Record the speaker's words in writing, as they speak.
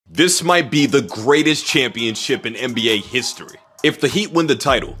This might be the greatest championship in NBA history. If the Heat win the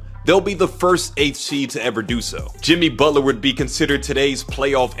title, they'll be the first 8th seed to ever do so. Jimmy Butler would be considered today's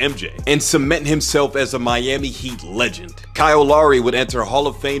playoff MJ and cement himself as a Miami Heat legend. Kyle Lowry would enter Hall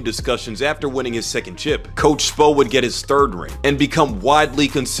of Fame discussions after winning his 2nd chip. Coach Spo would get his 3rd ring and become widely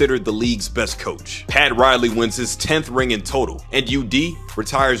considered the league's best coach. Pat Riley wins his 10th ring in total, and UD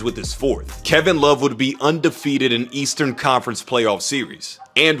retires with his 4th. Kevin Love would be undefeated in Eastern Conference playoff series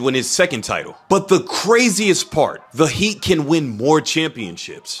and win his 2nd title. But the craziest part, the Heat can win more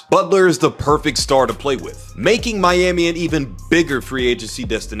championships. Butler is the perfect star to play with, making Miami an even bigger free agency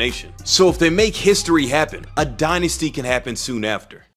destination. So if they make history happen, a dynasty can happen soon after.